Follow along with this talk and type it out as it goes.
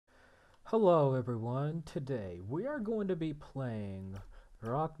Hello everyone, today we are going to be playing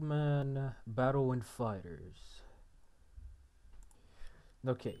Rockman Battle Fighters.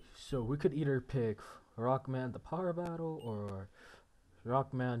 Okay, so we could either pick Rockman the Power Battle or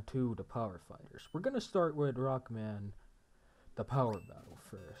Rockman 2 the Power Fighters. We're gonna start with Rockman the Power Battle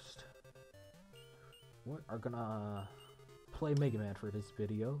first. We are gonna play Mega Man for this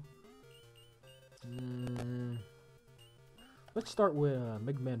video. Let's start with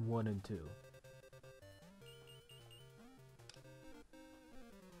Mega Man 1 and 2.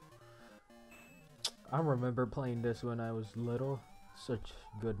 I remember playing this when I was little. Such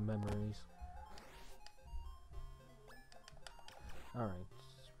good memories. Alright.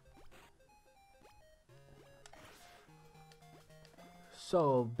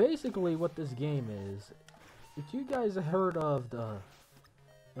 So, basically what this game is, if you guys have heard of the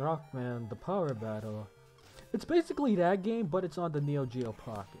Rockman, the Power Battle, it's basically that game, but it's on the Neo Geo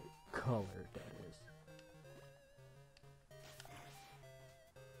Pocket color, that is.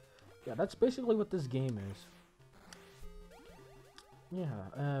 Yeah, that's basically what this game is.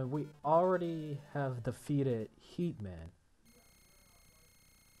 Yeah, we already have defeated Heatman.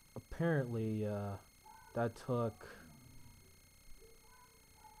 Apparently, that took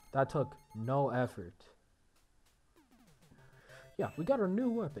no effort. Yeah, we got our new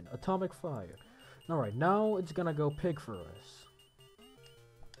weapon, Atomic Fire. Alright, now it's gonna go pig for us.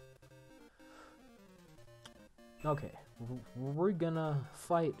 Okay, we're gonna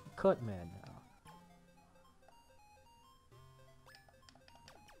fight Cutman now.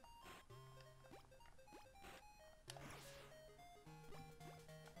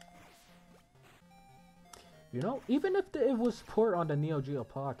 You know, even if it was port on the Neo Geo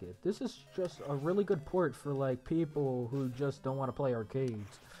Pocket, this is just a really good port for like people who just don't want to play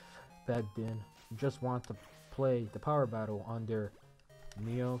arcades back then. Just want to play the Power Battle on their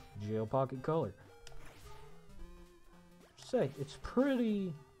Neo Geo Pocket color. Say, it's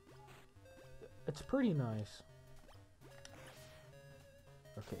pretty nice.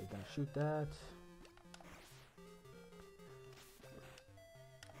 Okay, gonna shoot that.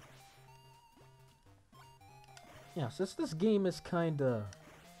 Yeah, since this game is kinda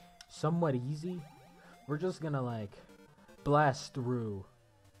somewhat easy, we're just gonna like blast through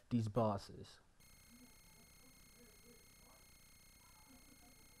these bosses.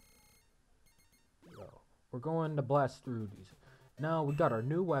 Yo, we're going to blast through these. Now we got our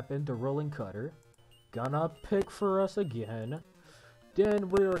new weapon, the rolling cutter. Gonna pick for us again. Then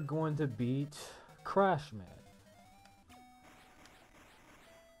we are going to beat Crashman.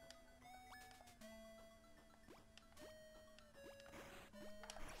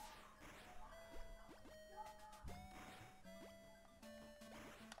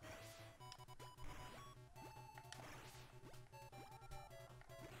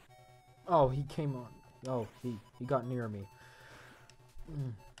 Oh, he came on. Oh, he got near me.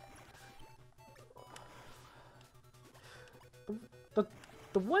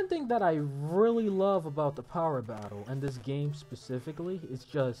 The one thing that I really love about the Power Battle and this game specifically is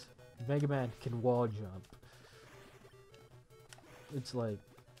just Mega Man can wall jump. It's like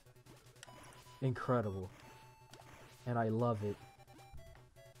incredible, and I love it.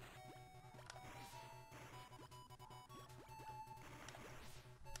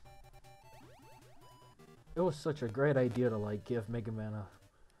 It was such a great idea to like give Mega Man a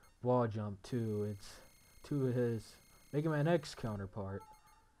wall jump to his Mega Man X counterpart.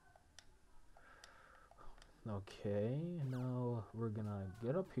 Okay, now we're gonna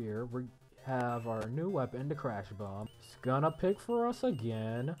get up here. We have our new weapon, the Crash Bomb. It's gonna pick for us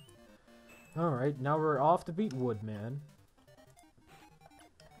again. Alright, now we're off to beat Woodman.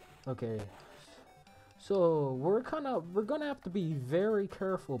 Okay. So we're gonna have to be very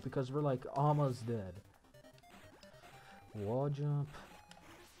careful because we're like almost dead. Wall jump.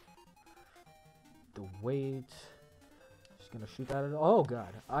 The weight. Just gonna shoot that at. Oh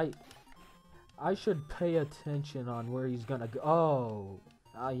god, I should pay attention on where he's gonna go.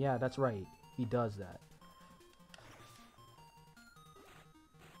 Oh, yeah, that's right. He does that.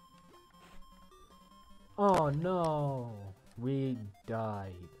 Oh no, we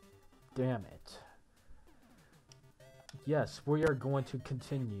died. Damn it. Yes, we are going to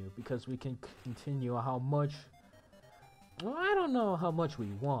continue because we can continue how much. Well, I don't know how much we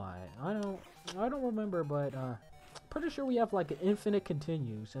want. I don't remember, but pretty sure we have like an infinite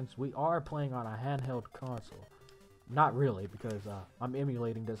continue since we are playing on a handheld console. Not really, because I'm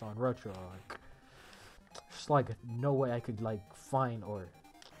emulating this on RetroArch. Just like no way I could like find or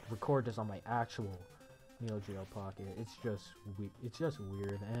record this on my actual Neo Geo Pocket. It's just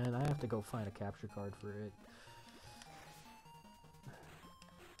weird, and I have to go find a capture card for it.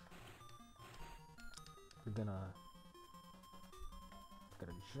 We're gonna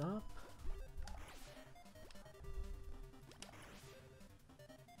jump.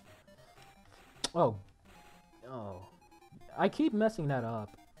 Oh. Oh. I keep messing that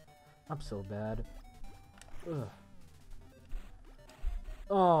up. I'm so bad. Ugh.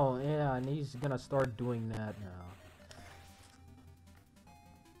 Oh, yeah, and he's gonna start doing that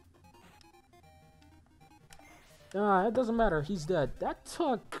now. It doesn't matter. He's dead. That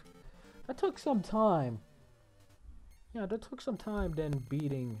took some time. Yeah, that took some time then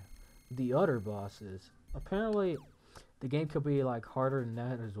beating the other bosses. Apparently, the game could be like harder than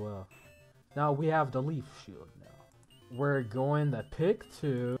that as well. Now we have the leaf shield now. We're going to pick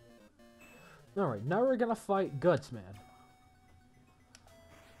 2. Alright, now we're gonna fight Gutsman.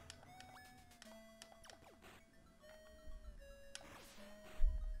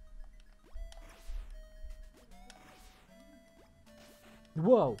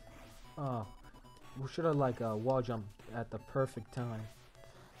 Whoa! Oh, we should have like wall jumped at the perfect time.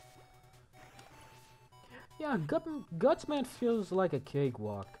 Yeah, Gutsman feels like a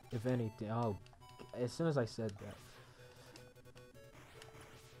cakewalk, if anything. Oh, as soon as I said that.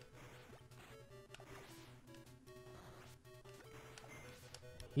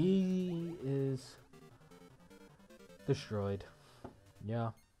 He is destroyed.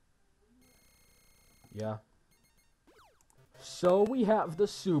 Yeah. Yeah. So we have the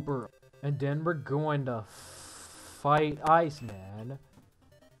super, and then we're going to fight Iceman.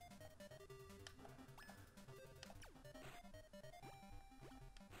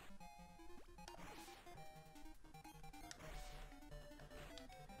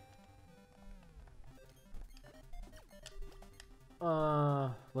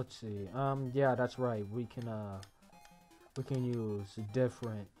 Let's see. Yeah, that's right. We can use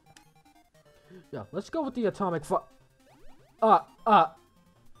different. Yeah, let's go with the atomic I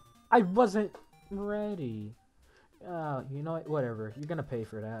wasn't ready. You know what? Whatever. You're gonna pay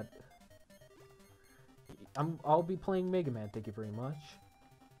for that. I'll be playing Mega Man. Thank you very much.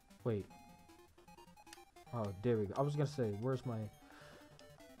 Wait. Oh, there we go. I was gonna say, where's my?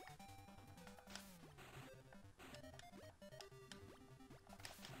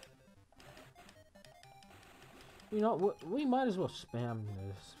 You know, we might as well spam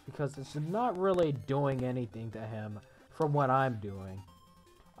this, because it's not really doing anything to him from what I'm doing.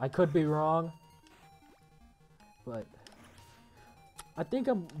 I could be wrong, but I think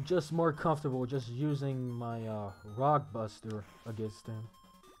I'm just more comfortable just using my Rock Buster against him.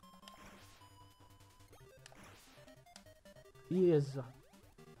 He is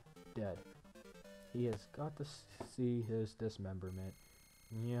dead. He has got to see his dismemberment.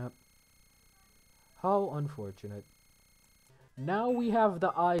 Yep. How unfortunate. Now we have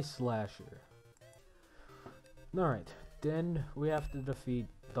the Eye Slasher. Alright, then we have to defeat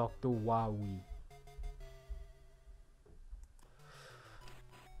Dr. Wowie.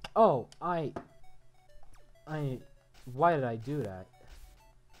 Oh, why did I do that?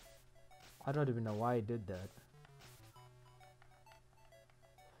 I don't even know why I did that.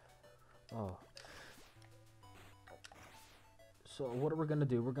 Oh. So what are we gonna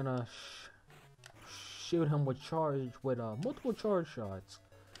do? We're gonna shoot him with multiple charge shots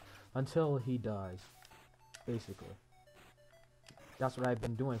until he dies. Basically, that's what I've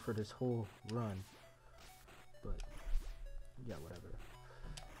been doing for this whole run. But yeah, whatever.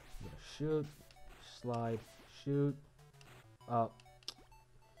 I'm gonna shoot, slide, shoot.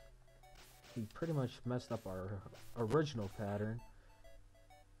 He pretty much messed up our original pattern.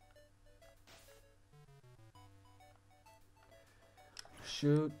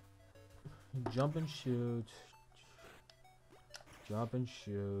 Shoot. Jump and shoot. Jump and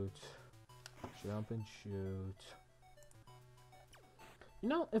shoot. Jump and shoot. You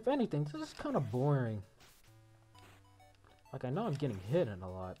know, if anything, this is kind of boring. Like, I know I'm getting hit in a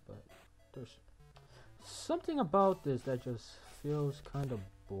lot, but there's something about this that just feels kind of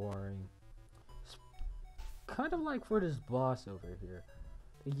boring. It's kind of like for this boss over here.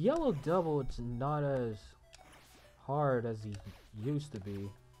 The yellow devil, it's not as hard as he used to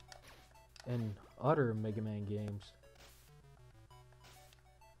be in other Mega Man games,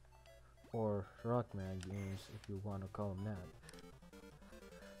 or Rockman games, if you want to call them that.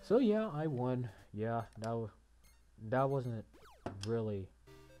 So yeah, I won. Yeah, that wasn't really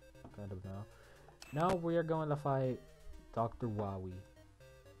kind of now. Now we are going to fight Dr. Wowie.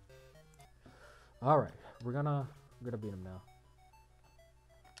 All right, we're gonna beat him now.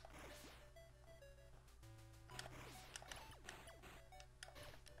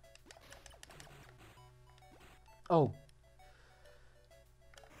 Oh.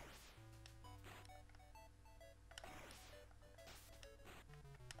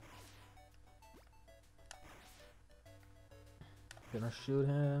 Gonna shoot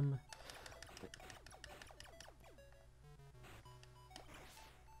him.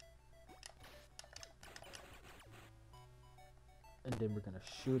 And then we're gonna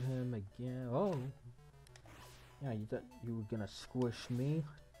shoot him again. Oh. Yeah, you thought you were gonna squish me?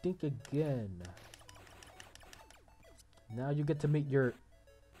 Think again. Now you get to meet your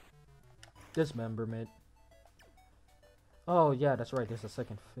dismemberment. Oh yeah, that's right, there's a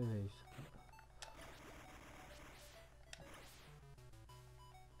second phase.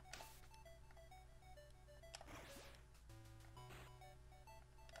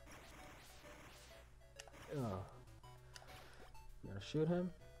 Oh. You gonna shoot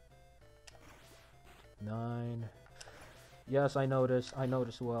him? 9. Yes, I noticed. I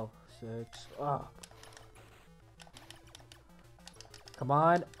noticed well. 6. Ah. Come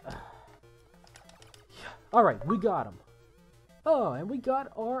on. Alright, we got him. Oh, and we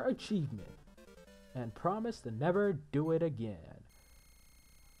got our achievement. And promise to never do it again.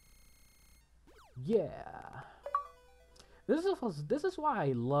 Yeah. This is why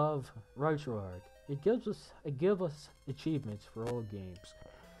I love RetroArch. It gives us achievements for all games.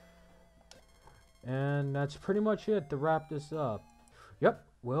 And that's pretty much it to wrap this up. Yep,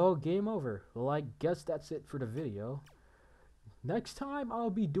 well, game over. Well, I guess that's it for the video. Next time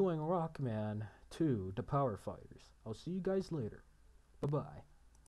I'll be doing Rockman 2, the Power Fighters. I'll see you guys later. Bye-bye.